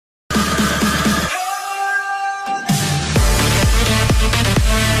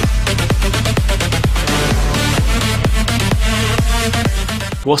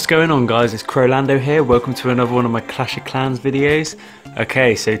What's going on, guys? It's Crowlando here. Welcome to another one of my Clash of Clans videos.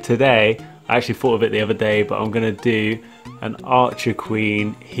 Okay, so today, I actually thought of it the other day, but I'm going to do an Archer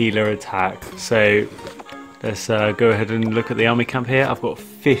Queen healer attack. So let's go ahead and look at the army camp here. I've got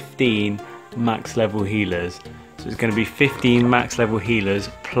 15 max level healers. So it's going to be 15 max level healers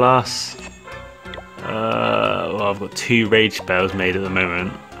plus, well, I've got 2 rage spells made at the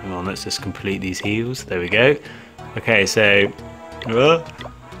moment. Hang on, let's just complete these heals. There we go. Okay, so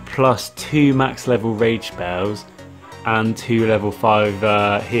plus 2 max level rage spells and 2 level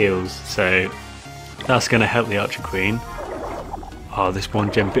 5 heals, so that's going to help the Archer Queen. Oh, this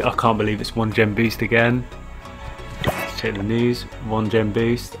 1 gem, I can't believe it's 1 gem boost again. Let's check the news. 1 gem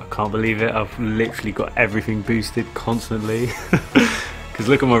boost, I can't believe it. I've literally got everything boosted constantly. Because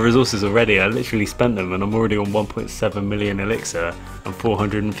look at my resources already. I literally spent them and I'm already on 1.7 million elixir and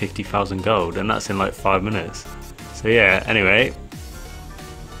 450,000 gold, and that's in like 5 minutes. So yeah, anyway,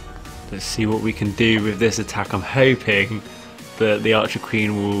 let's see what we can do with this attack. I'm hoping that the Archer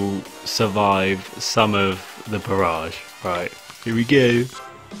Queen will survive some of the barrage. Right, here we go.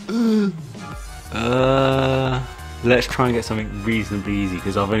 Let's try and get something reasonably easy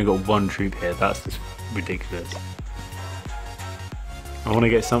because I've only got 1 troop here. That's just ridiculous. I want to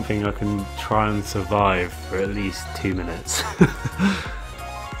get something I can try and survive for at least 2 minutes.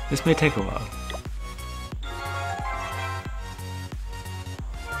 This may take a while.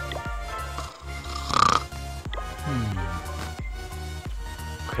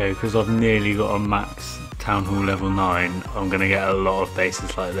 Okay, because I've nearly got a max Town Hall level 9, I'm going to get a lot of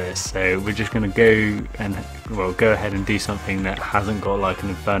bases like this. So we're just going to go and, well, go ahead and do something that hasn't got like an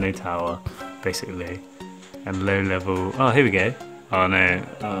Inferno Tower, basically. And low level, oh, here we go. Oh no,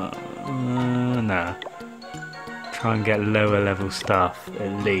 nah. Try and get lower level stuff,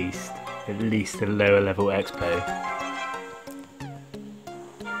 at least a lower level expo.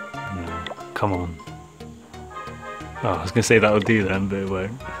 No, come on. Oh, I was going to say that would do then, but it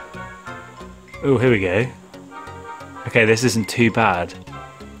won't. Oh, here we go. Okay, this isn't too bad.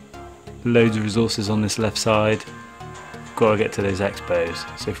 Loads of resources on this left side. Gotta get to those expos.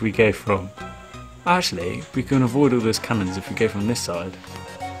 So if we go from... Actually, we can avoid all those cannons if we go from this side.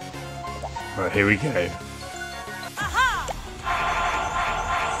 Right, here we go.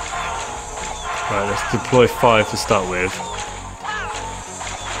 Right, let's deploy 5 to start with.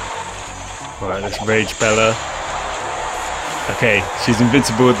 Right, let's Rage Bella. Okay, she's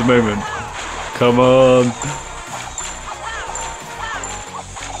invincible at the moment. Come on!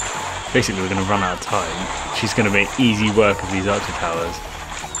 Basically, we're going to run out of time. She's going to make easy work of these Archer Towers.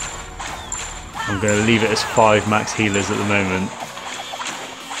 I'm going to leave it as 5 max healers at the moment.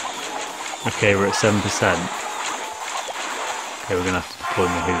 Okay, we're at 7%. Okay, we're going to have to deploy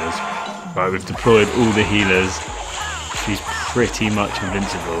more healers. Right, we've deployed all the healers. She's pretty much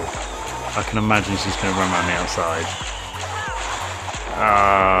invincible. I can imagine she's going to run around the outside.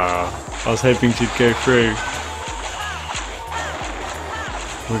 Ah, I was hoping she'd go through.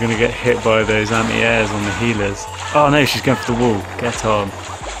 We're going to get hit by those anti-airs on the healers. Oh no, she's going for the wall. Get on.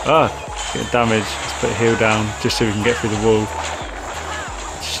 Ah, get damage. Let's put a heal down just so we can get through the wall.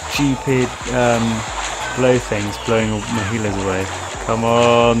 Stupid blow things blowing all my healers away. Come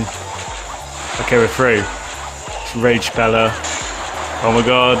on. Okay, we're through. It's Rage Bella. Oh my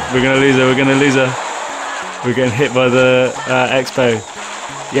god, we're going to lose her. We're going to lose her. We're getting hit by the expo.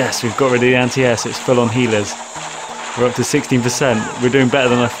 Yes, we've got rid of the anti-air, so it's full on healers. We're up to 16%. We're doing better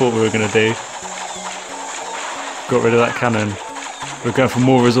than I thought we were going to do. Got rid of that cannon. We're going for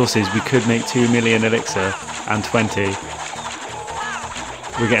more resources. We could make 2 million elixir and 20.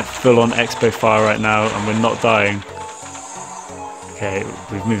 We're getting full on expo fire right now and we're not dying. Okay,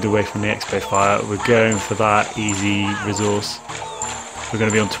 we've moved away from the expo fire. We're going for that easy resource. We're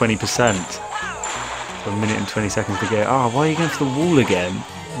going to be on 20%. 1 minute and 20 seconds to go. Ah, why are you going for the wall again?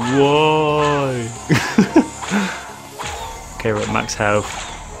 Why? Okay, we're at max health.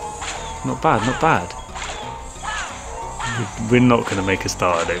 Not bad, not bad. We're not going to make a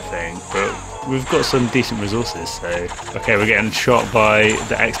start, I don't think, but we've got some decent resources, so... Okay, we're getting shot by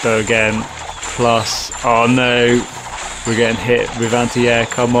the expo again, plus... Oh no! We're getting hit with anti-air,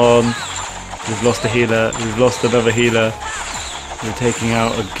 come on! We've lost a healer, we've lost another healer. We're taking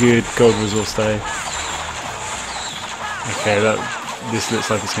out a good gold resource though. Okay, this looks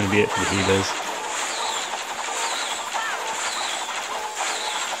like it's going to be it for the healers.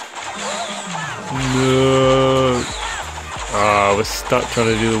 No! Ah, we're stuck trying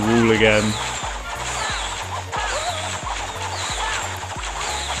to do the wall again.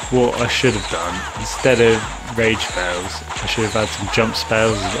 What I should have done, instead of rage spells, I should have had some jump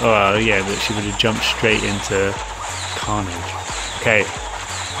spells. Oh yeah, but she would have jumped straight into Carnage. Okay,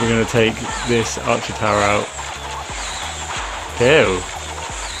 We're going to take this archer tower out. Ew.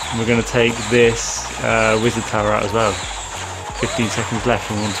 And we're going to take this wizard tower out as well. 15 seconds left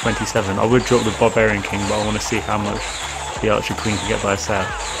and we're on 27. I would drop the barbarian king, but I want to see how much the archer queen can get by herself.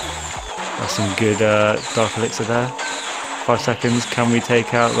 That's some good dark elixir there. 5 seconds. Can we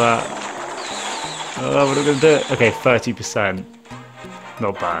take out that? Oh, we're not going to do it. Okay, 30%.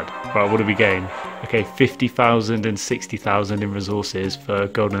 Not bad. Right, what do we gain? Okay, 50,000 and 60,000 in resources for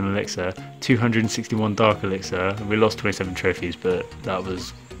golden elixir. 261 dark elixir. We lost 27 trophies, but that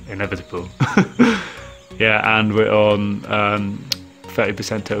was inevitable. Yeah, and we're on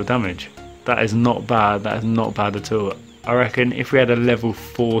 30% total damage. That is not bad. That is not bad at all. I reckon if we had a level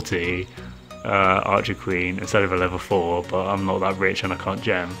 40 archer queen instead of a level 4, but I'm not that rich and I can't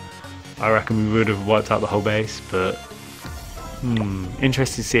gem, I reckon we would have wiped out the whole base. But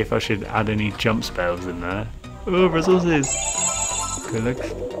interested to see if I should add any jump spells in there. Oh, resources! Collect.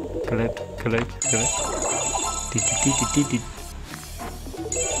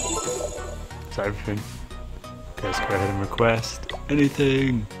 Is that everything? Okay, let's go ahead and request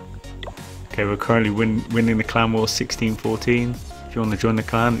anything. Okay, we're currently winning the clan war 16-14. If you want to join the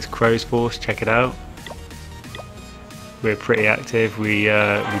clan, it's Crow's Force, check it out. We're pretty active, we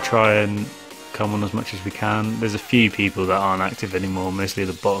try and come on as much as we can. There's a few people that aren't active anymore, mostly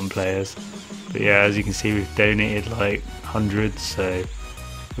the bottom players. But yeah, as you can see, we've donated like hundreds, so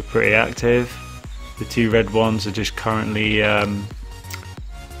we're pretty active. The 2 red ones are just currently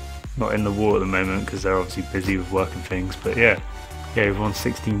not in the war at the moment because they're obviously busy with work and things. But yeah, we've won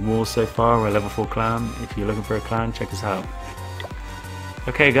 16 wars so far. We're a level 4 clan. If you're looking for a clan, check us out.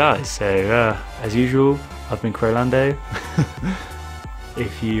 Okay guys, so as usual, I've been Crowlando.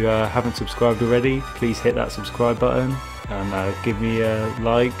 If you haven't subscribed already, please hit that subscribe button and give me a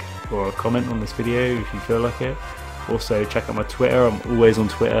like or a comment on this video if you feel like it. Also check out my Twitter, I'm always on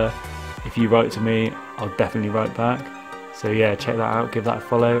Twitter. If you write to me, I'll definitely write back. So yeah, check that out, give that a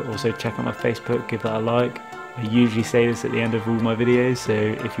follow. Also check out my Facebook, give that a like. I usually say this at the end of all my videos, so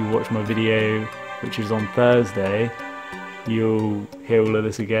if you watch my video, which is on Thursday, you'll hear all of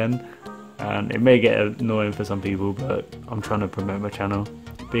this again. And it may get annoying for some people, but I'm trying to promote my channel.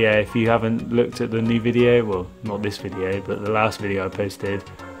 But yeah, if you haven't looked at the new video, well, not this video, but the last video I posted,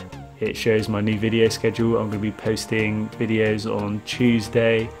 it shows my new video schedule. I'm going to be posting videos on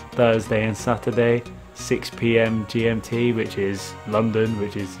Tuesday, Thursday and Saturday, 6 PM GMT, which is London,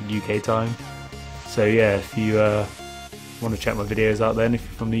 which is UK time. So yeah, if you want to check my videos out then, if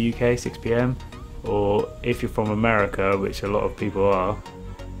you're from the UK, 6 PM, or if you're from America, which a lot of people are,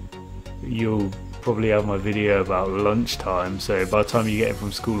 you'll probably have my video about lunchtime, so by the time you get it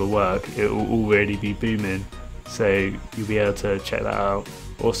from school or work, it will already be booming, so you'll be able to check that out.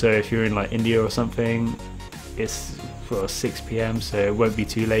 Also, if you're in like India or something, it's 6 PM, so it won't be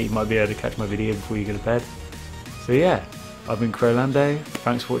too late. You might be able to catch my video before you go to bed. So yeah, I've been Crowlando.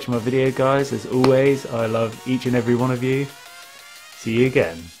 Thanks for watching my video guys. As always, I love each and every one of you. See you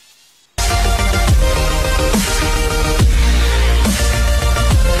again.